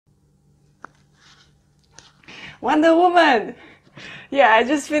Wonder Woman! Yeah, I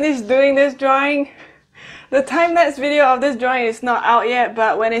just finished doing this drawing. The time-lapse video of this drawing is not out yet,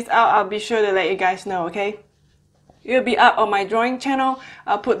 but when it's out, I'll be sure to let you guys know, okay? It'll be up on my drawing channel.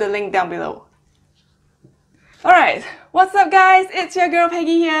 I'll put the link down below. Alright, what's up guys? It's your girl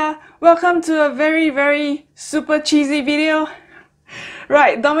Peggy here. Welcome to a very super cheesy video.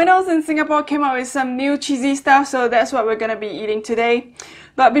 Right, Domino's in Singapore came out with some new cheesy stuff, so that's what we're gonna be eating today.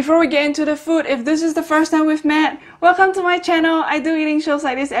 But before we get into the food, if this is the first time we've met, welcome to my channel. I do eating shows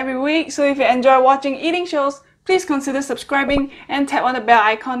like this every week, so if you enjoy watching eating shows, please consider subscribing and tap on the bell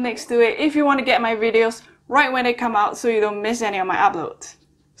icon next to it if you want to get my videos right when they come out so you don't miss any of my uploads.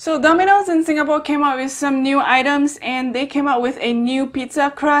 So Domino's in Singapore came out with some new items, and they came out with a new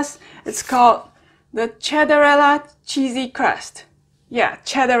pizza crust. It's called the Cheddarella cheesy crust. Yeah,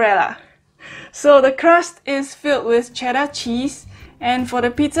 Cheddarella. So the crust is filled with cheddar cheese, and for the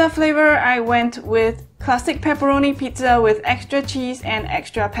pizza flavor I went with classic pepperoni pizza with extra cheese and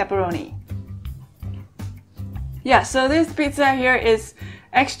extra pepperoni. Yeah, so this pizza here is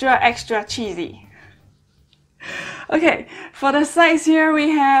extra cheesy. Okay, for the sides here we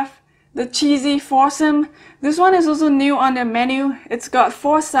have the cheesy Foursome. This one is also new on the menu. It's got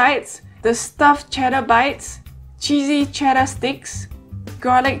 4 sides: the stuffed cheddar bites, cheesy cheddar sticks,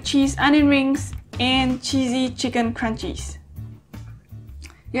 garlic cheese onion rings, and cheesy chicken crunchies.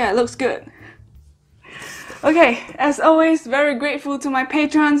 Yeah, it looks good. Okay, as always, very grateful to my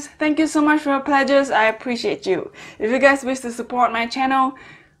patrons. Thank you so much for your pledges. I appreciate you. If you guys wish to support my channel,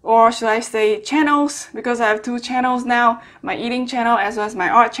 or should I say channels, because I have 2 channels now, my eating channel as well as my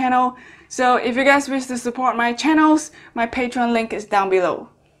art channel. So if you guys wish to support my channels, my Patreon link is down below.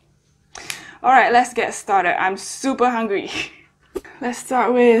 Alright, let's get started. I'm super hungry. Let's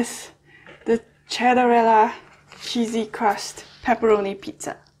start with the Cheddarella cheesy crust pepperoni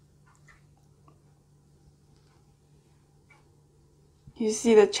pizza. You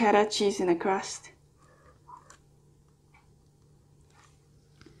see the cheddar cheese in the crust?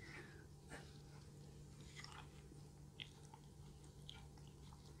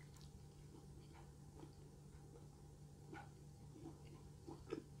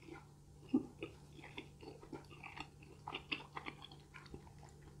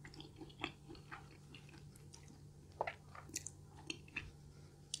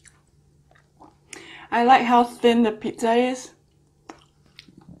 I like how thin the pizza is.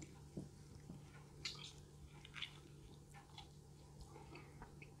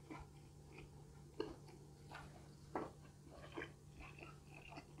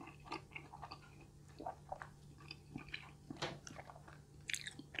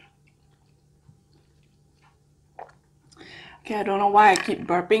 Okay, I don't know why I keep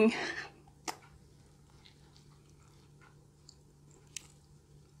burping.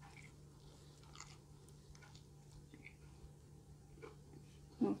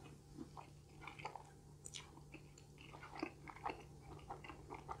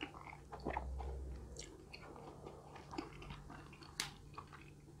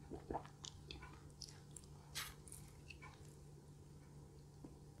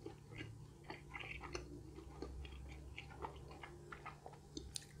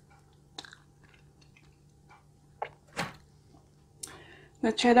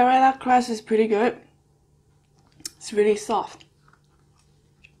 The Cheddarella crust is pretty good. It's really soft.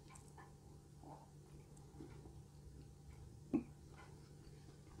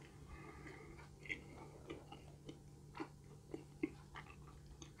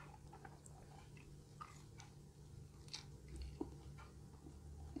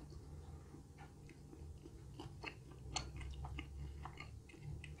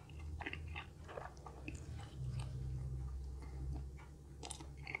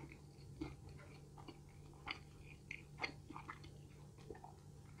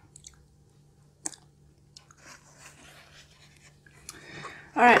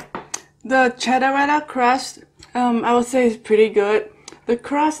 Alright, the Cheddarella crust, I would say is pretty good. The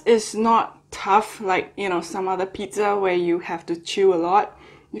crust is not tough like, you know, some other pizza where you have to chew a lot.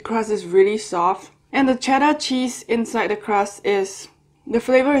 The crust is really soft. And the cheddar cheese inside the crust the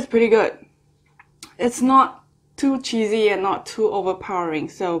flavor is pretty good. It's not too cheesy and not too overpowering,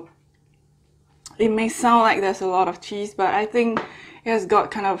 so it may sound like there's a lot of cheese, but I think it has got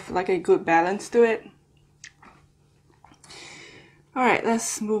kind of like a good balance to it. Alright,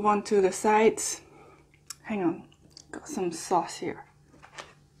 let's move on to the sides. Hang on, got some sauce here.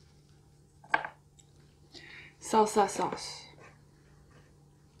 Salsa sauce.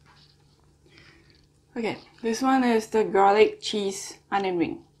 Okay, this one is the garlic cheese onion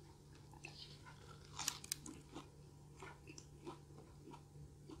ring.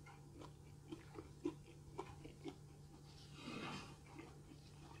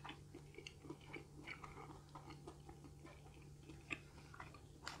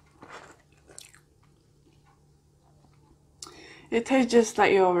 It tastes just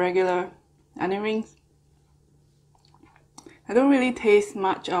like your regular onion rings. I don't really taste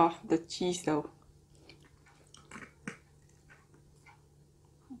much of the cheese though.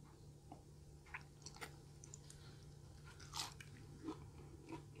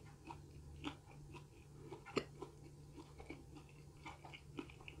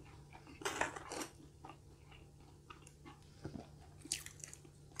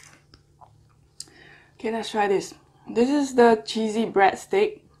 Okay, let's try this. This is the cheesy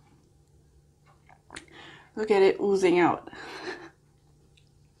breadstick. Look at it oozing out.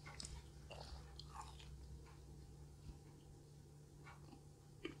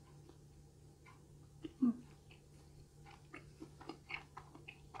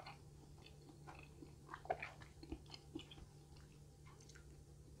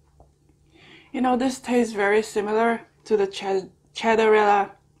 You know, this tastes very similar to the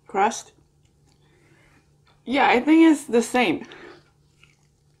Cheddarella crust. Yeah, I think it's the same.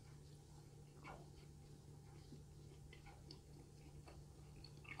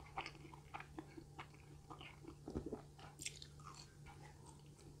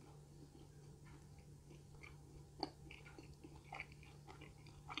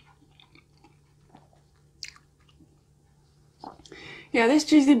 Yeah, this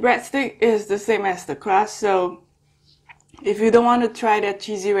cheesy breadstick is the same as the crust, so if you don't want to try the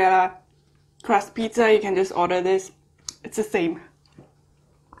Cheddarella crust pizza, you can just order this. It's the same.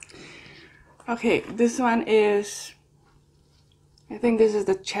 Okay, this one is, I think this is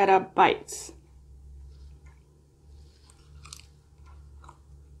the cheddar bites.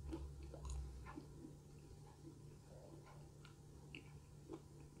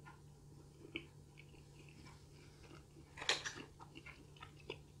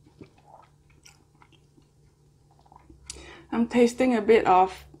 I'm tasting a bit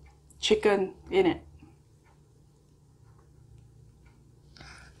of chicken in it.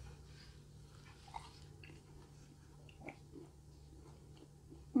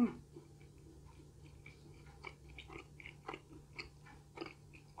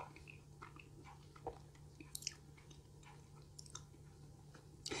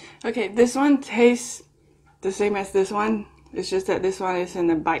 Okay, this one tastes the same as this one. It's just that this one is in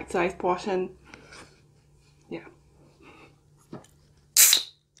a bite-sized portion. Yeah.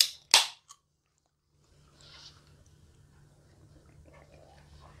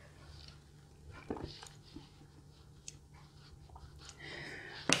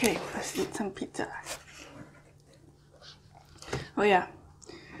 Okay, let's eat some pizza. Oh yeah,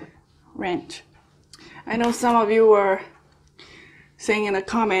 ranch. I know some of you were saying in the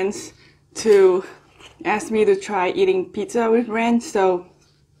comments to ask me to try eating pizza with ranch, so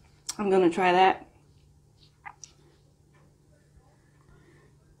I'm gonna try that.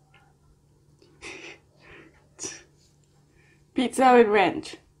 Pizza with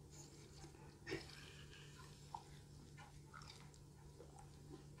ranch.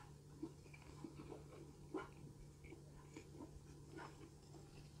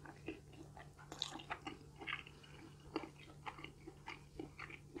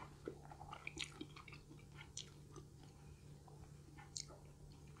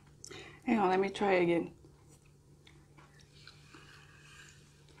 Hang on, let me try it again.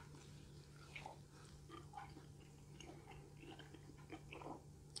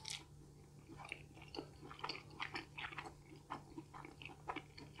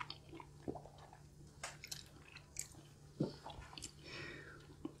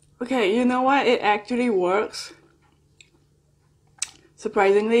 Okay, you know what? It actually works.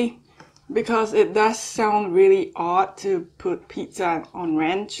 Surprisingly, because it does sound really odd to put pizza on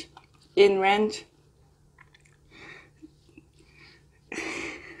ranch, in ranch.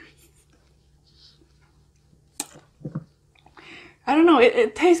 I don't know,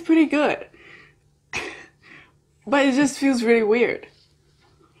 it tastes pretty good. But it just feels really weird.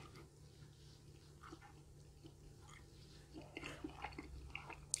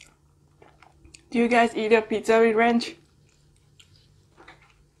 Do you guys eat a pizza with ranch?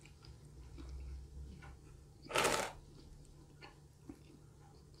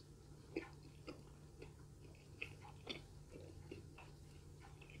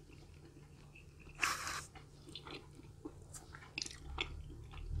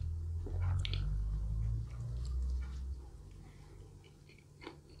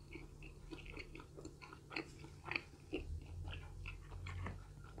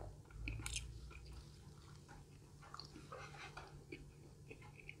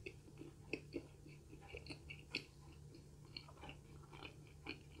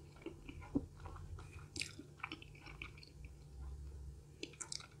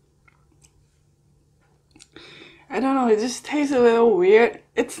 I don't know, it just tastes a little weird.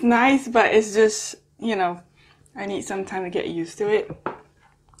 It's nice, but it's just, you know, I need some time to get used to it.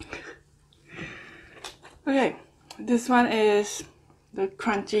 Okay, this one is the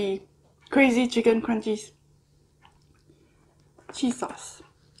crunchy, crazy chicken crunchies cheese sauce.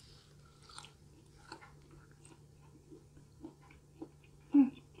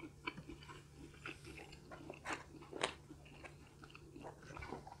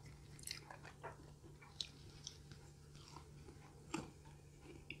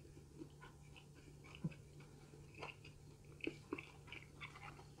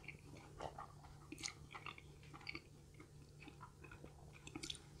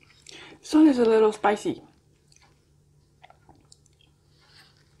 This one is a little spicy.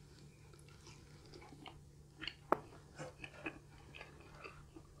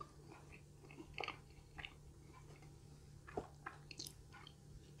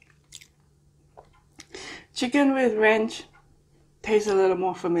 Chicken with ranch tastes a little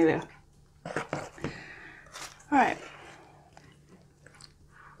more familiar. Alright.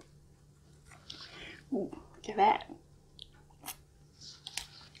 Ooh, look at that.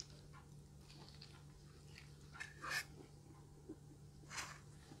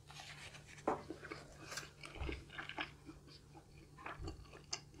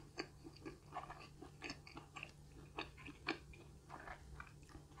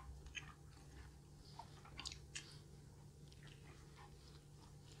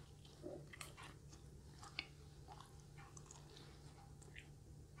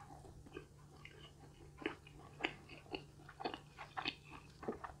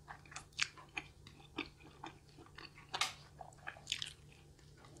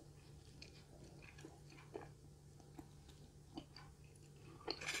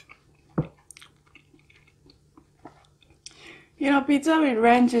 You know, pizza with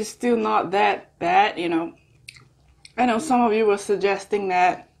ranch is still not that bad, you know. I know some of you were suggesting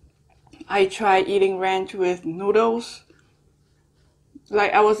that I try eating ranch with noodles.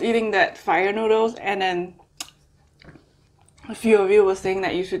 Like I was eating that fire noodles and then a few of you were saying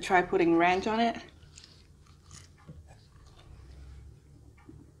that you should try putting ranch on it.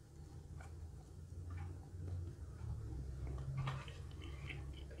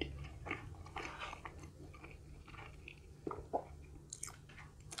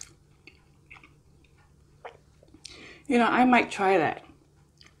 You know, I might try that.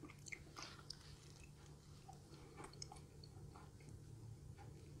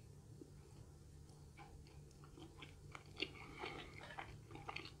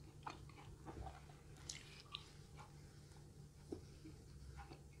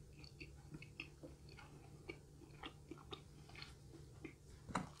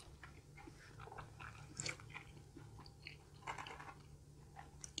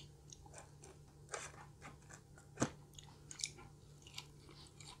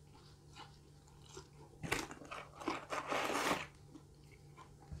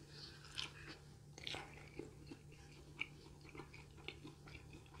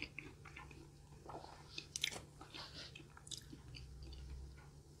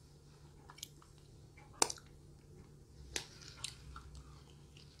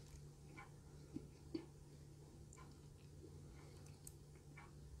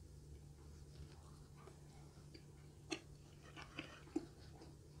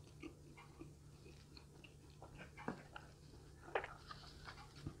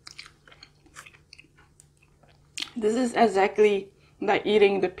 This is exactly like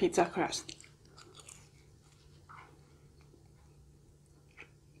eating the pizza crust.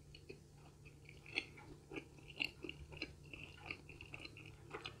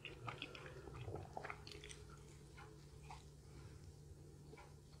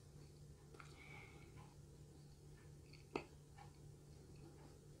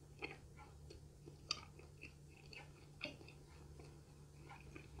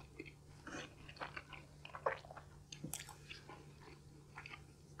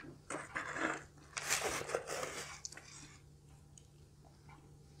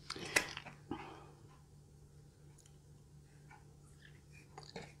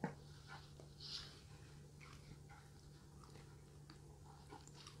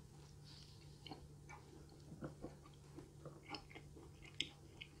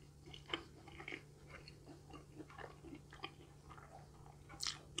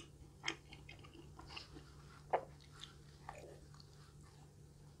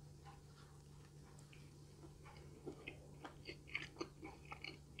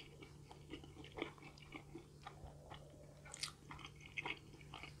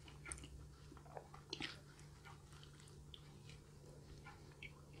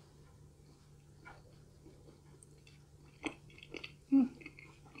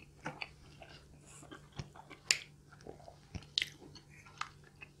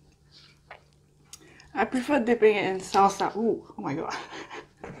 I prefer dipping it in salsa. Ooh, oh my god.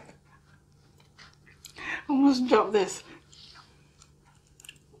 Almost dropped this.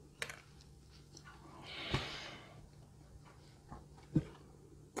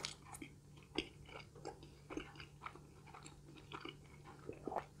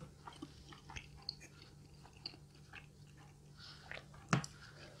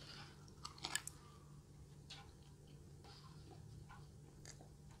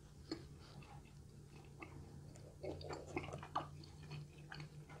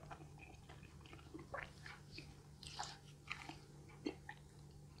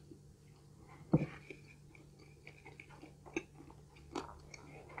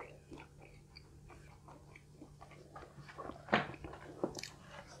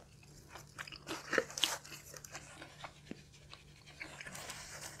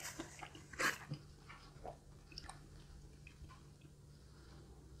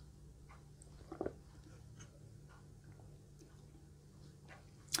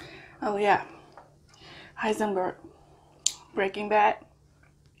 Oh yeah, Heisenberg, Breaking Bad.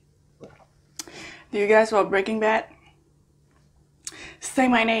 Do you guys watch Breaking Bad? Say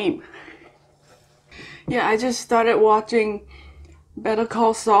my name. Yeah, I just started watching Better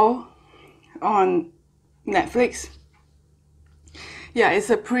Call Saul on Netflix. Yeah, it's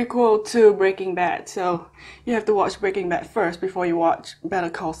a prequel to Breaking Bad, so you have to watch Breaking Bad first before you watch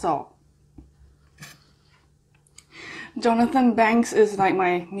Better Call Saul. Jonathan Banks is like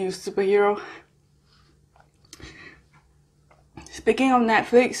my new superhero. Speaking of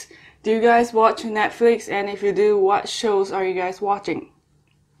Netflix, do you guys watch Netflix? And if you do, what shows are you guys watching?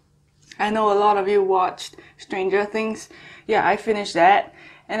 I know a lot of you watched Stranger Things. Yeah, I finished that.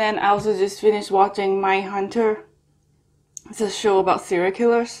 And then I also just finished watching Mindhunter. It's a show about serial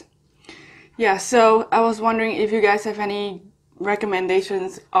killers. Yeah, so I was wondering if you guys have any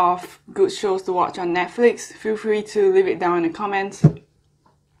recommendations of good shows to watch on Netflix. Feel free to leave it down in the comments.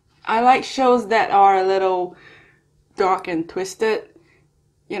 I like shows that are a little dark and twisted,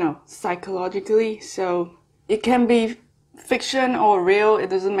 you know, psychologically. So it can be fiction or real,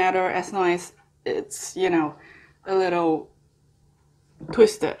 it doesn't matter as long as it's, you know, a little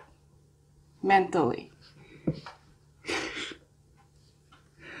twisted mentally.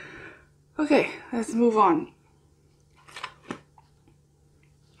 Okay, let's move on.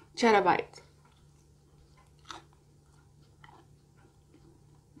 Cheddar bite.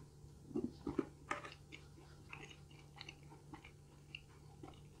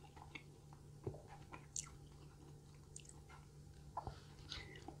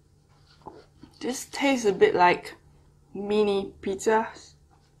 This tastes a bit like mini pizzas.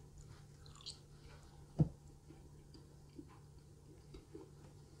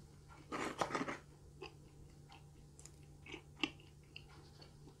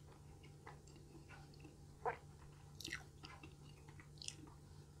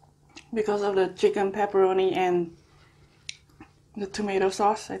 Because of the chicken pepperoni and the tomato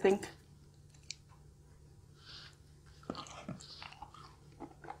sauce, I think.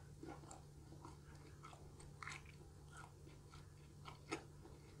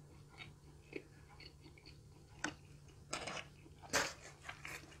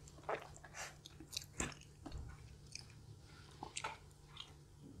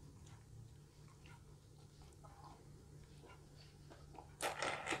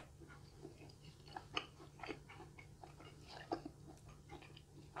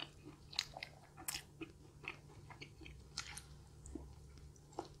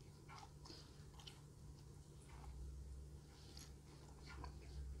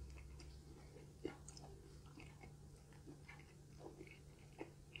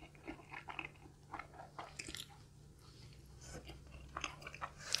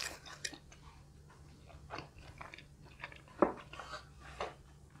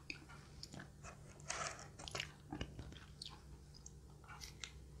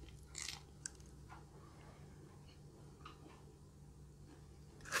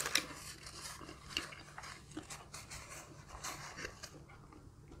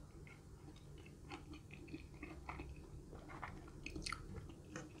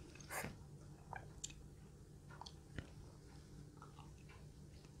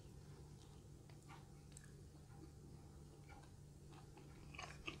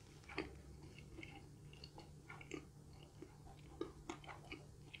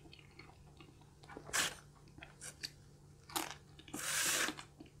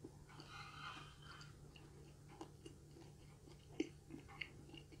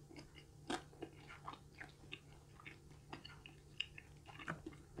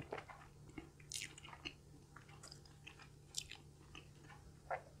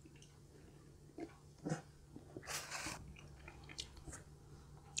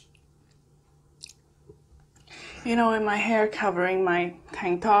 You know, with my hair covering my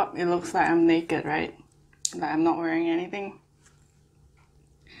tank top, it looks like I'm naked, right? Like I'm not wearing anything.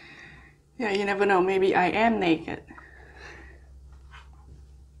 Yeah, you never know, maybe I am naked.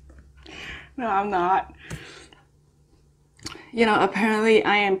 No, I'm not. You know, apparently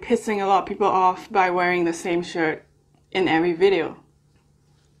I am pissing a lot of people off by wearing the same shirt in every video.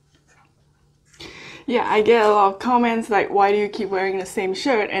 Yeah, I get a lot of comments like, why do you keep wearing the same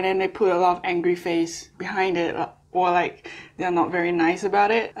shirt? And then they put a lot of angry face behind it, or like they're not very nice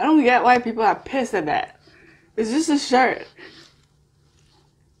about it. I don't get why people are pissed at that. It's just a shirt.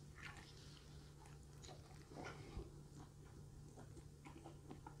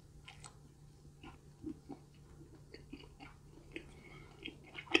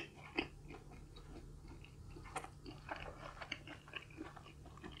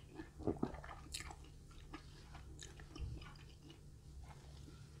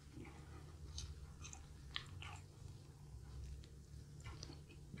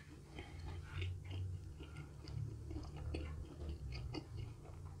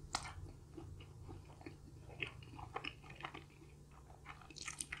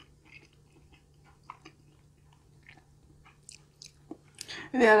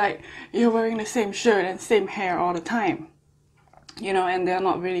 They're like, you're wearing the same shirt and same hair all the time. You know, and they're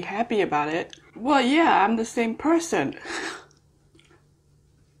not really happy about it. Well, yeah, I'm the same person.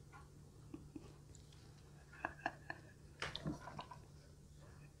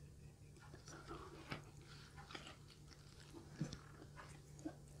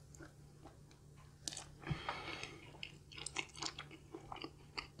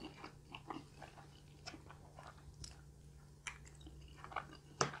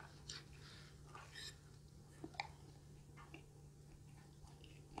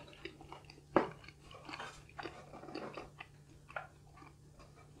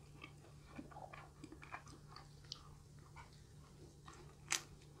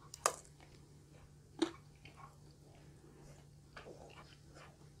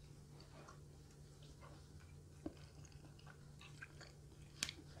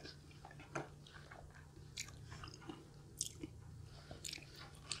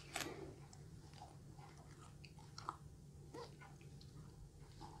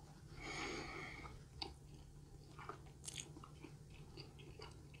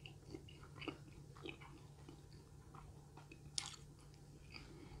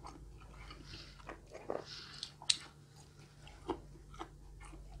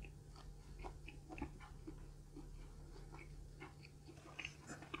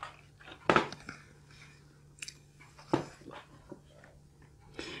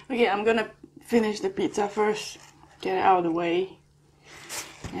 Okay, I'm gonna finish the pizza first, get it out of the way,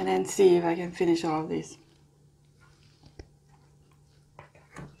 and then see if I can finish all of this.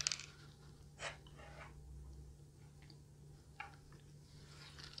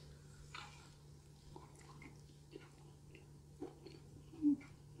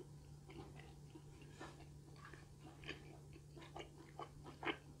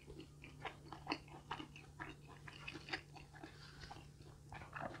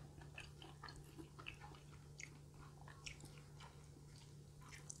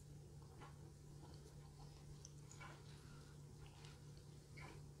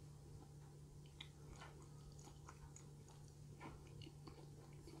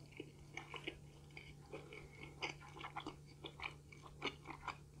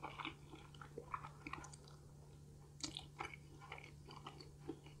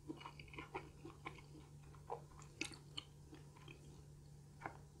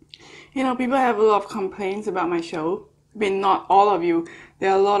 You know, people have a lot of complaints about my show. I mean, not all of you. There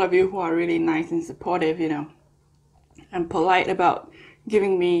are a lot of you who are really nice and supportive, you know, and polite about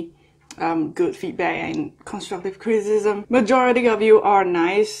giving me good feedback and constructive criticism. Majority of you are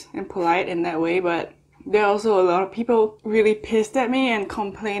nice and polite in that way, but there are also a lot of people really pissed at me and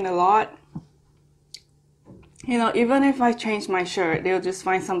complain a lot. You know, even if I change my shirt, they'll just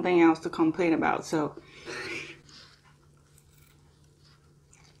find something else to complain about, so...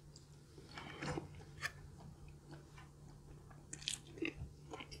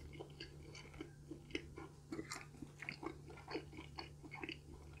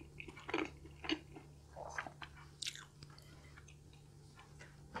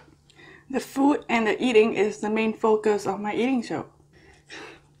 The food and the eating is the main focus of my eating show.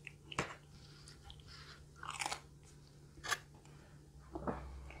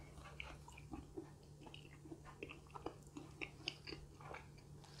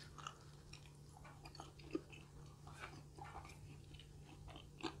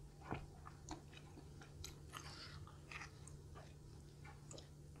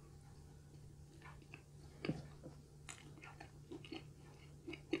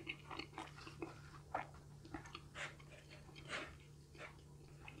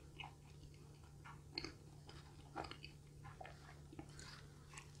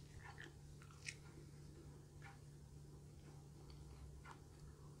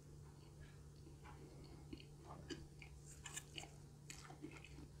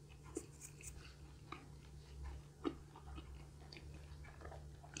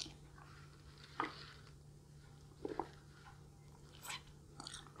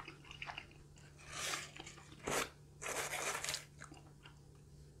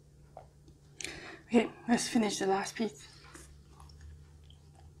 Okay, let's finish the last piece.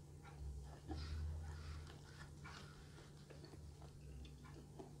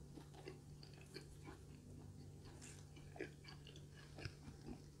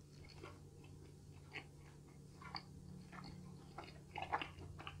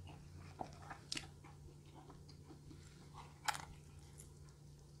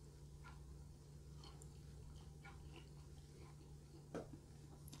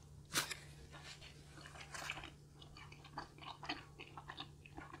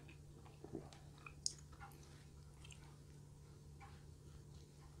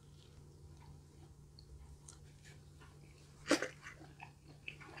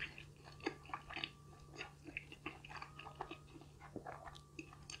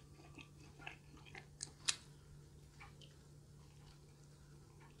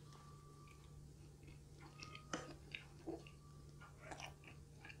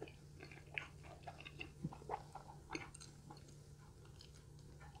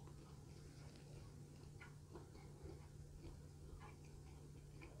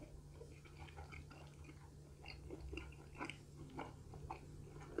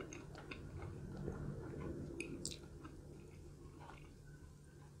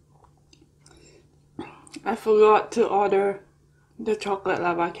 I forgot to order the chocolate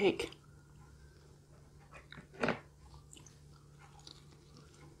lava cake.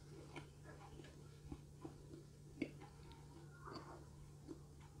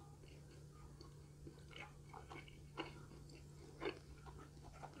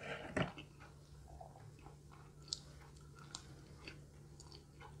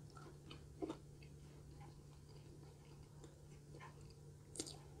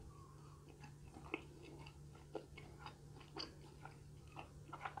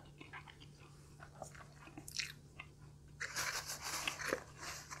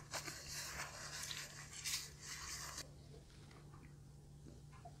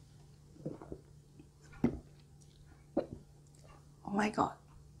 Oh my god.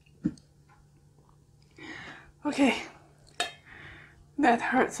 Okay, that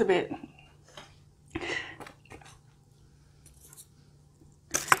hurts a bit.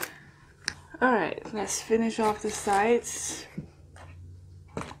 Alright, let's finish off the sides.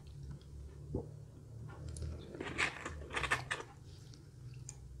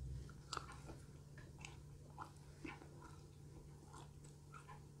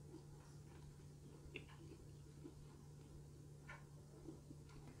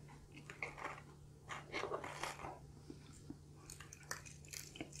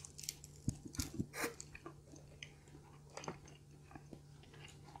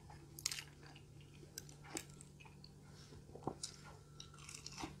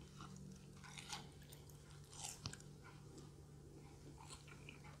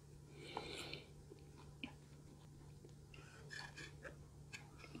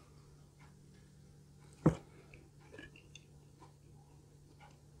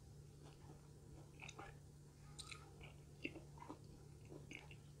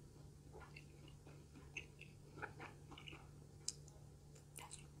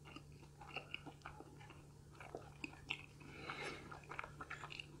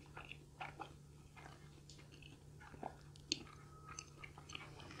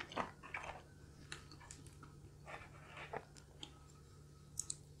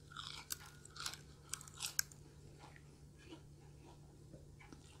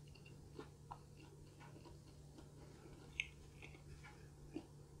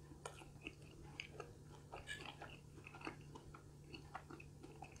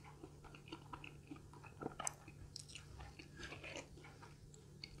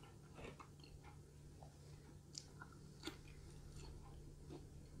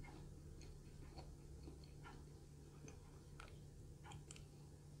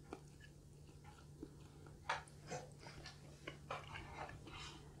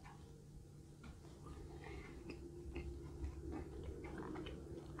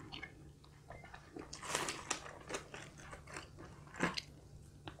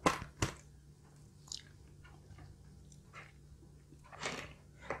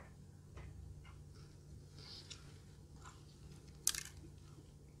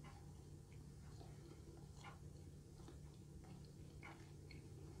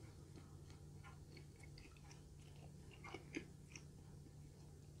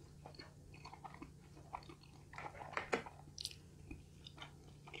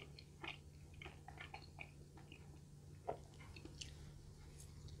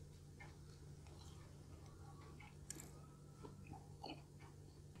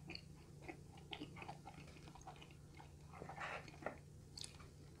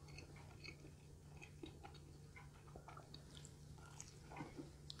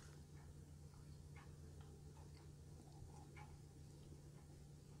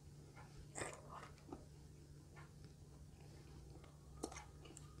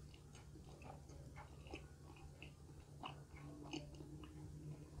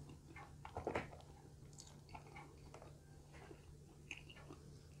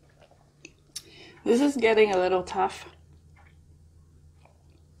 This is getting a little tough.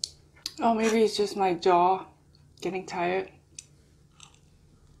 Oh, maybe it's just my jaw getting tired.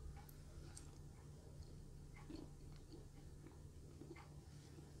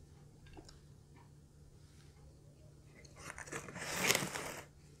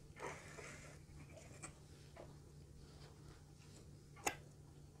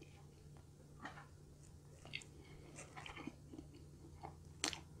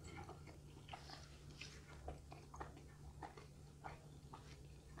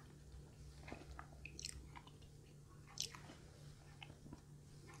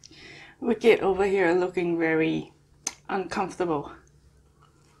 Wicked over here looking very uncomfortable.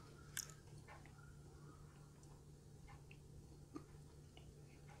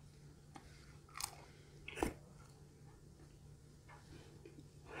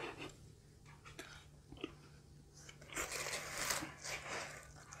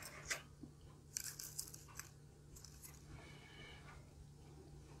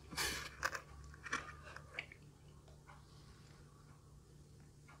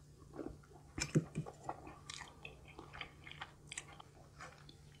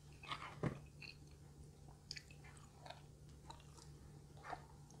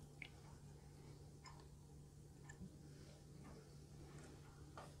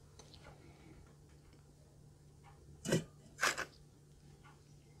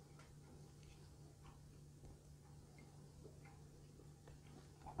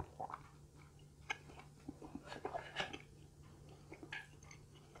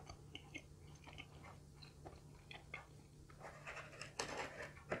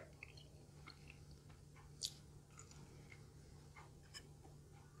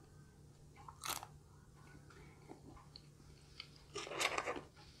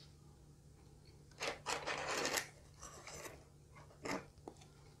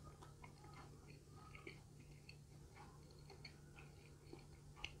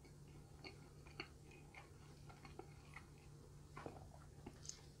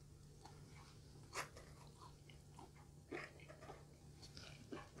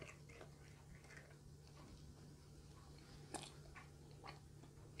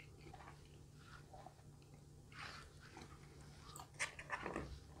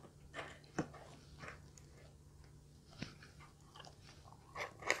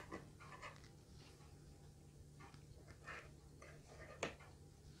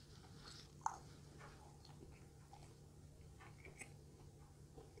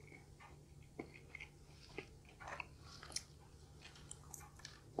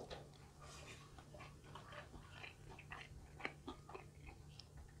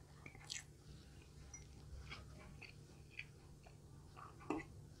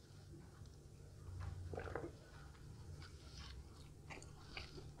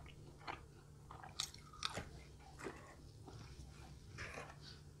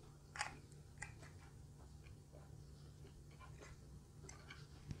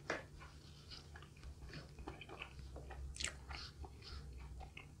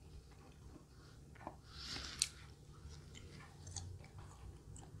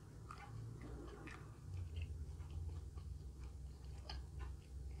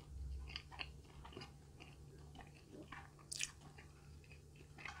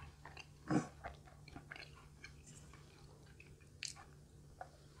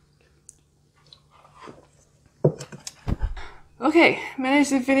 Okay, managed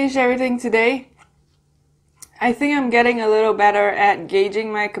to finish everything today. I think I'm getting a little better at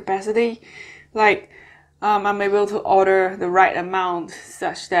gauging my capacity. Like, I'm able to order the right amount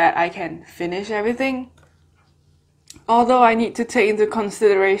such that I can finish everything. Although I need to take into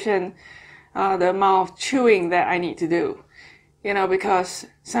consideration the amount of chewing that I need to do. You know, because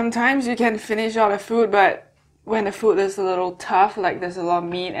sometimes you can finish all the food, but when the food is a little tough, like there's a lot of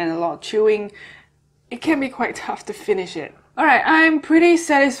meat and a lot of chewing, it can be quite tough to finish it. Alright, I'm pretty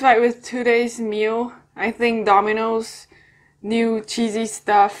satisfied with today's meal. I think Domino's new cheesy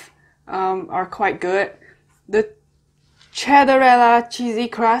stuff are quite good. The Cheddarella cheesy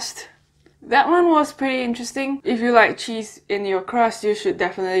crust, that one was pretty interesting. If you like cheese in your crust, you should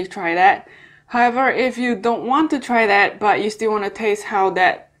definitely try that. However, if you don't want to try that, but you still want to taste how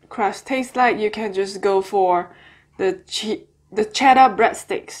that crust tastes like, you can just go for the cheddar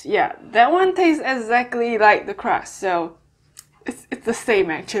breadsticks. Yeah, that one tastes exactly like the crust, so it's the same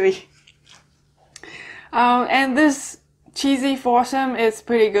actually. And this cheesy foursome is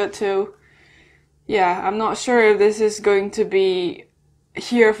pretty good too. Yeah, I'm not sure if this is going to be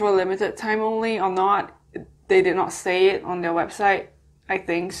here for a limited time only or not. They did not say it on their website, I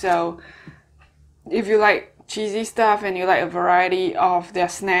think. So if you like cheesy stuff and you like a variety of their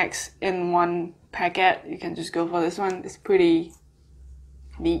snacks in one packet, you can just go for this one. It's pretty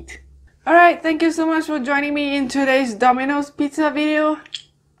neat. Alright, thank you so much for joining me in today's Domino's pizza video.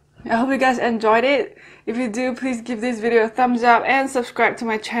 I hope you guys enjoyed it. If you do, please give this video a thumbs up and subscribe to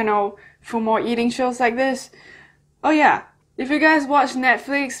my channel for more eating shows like this. Oh yeah, if you guys watch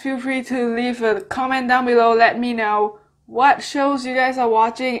Netflix, feel free to leave a comment down below. Let me know what shows you guys are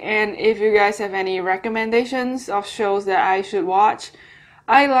watching and if you guys have any recommendations of shows that I should watch.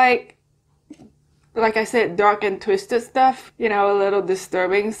 I like I said, dark and twisted stuff, you know, a little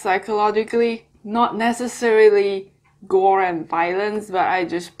disturbing psychologically. Not necessarily gore and violence, but I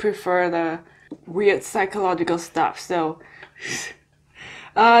just prefer the weird psychological stuff. So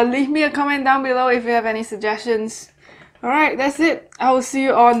leave me a comment down below if you have any suggestions. Alright, that's it. I will see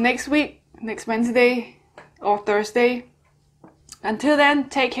you all next week, next Wednesday or Thursday. Until then,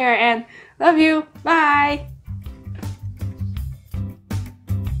 take care and love you. Bye!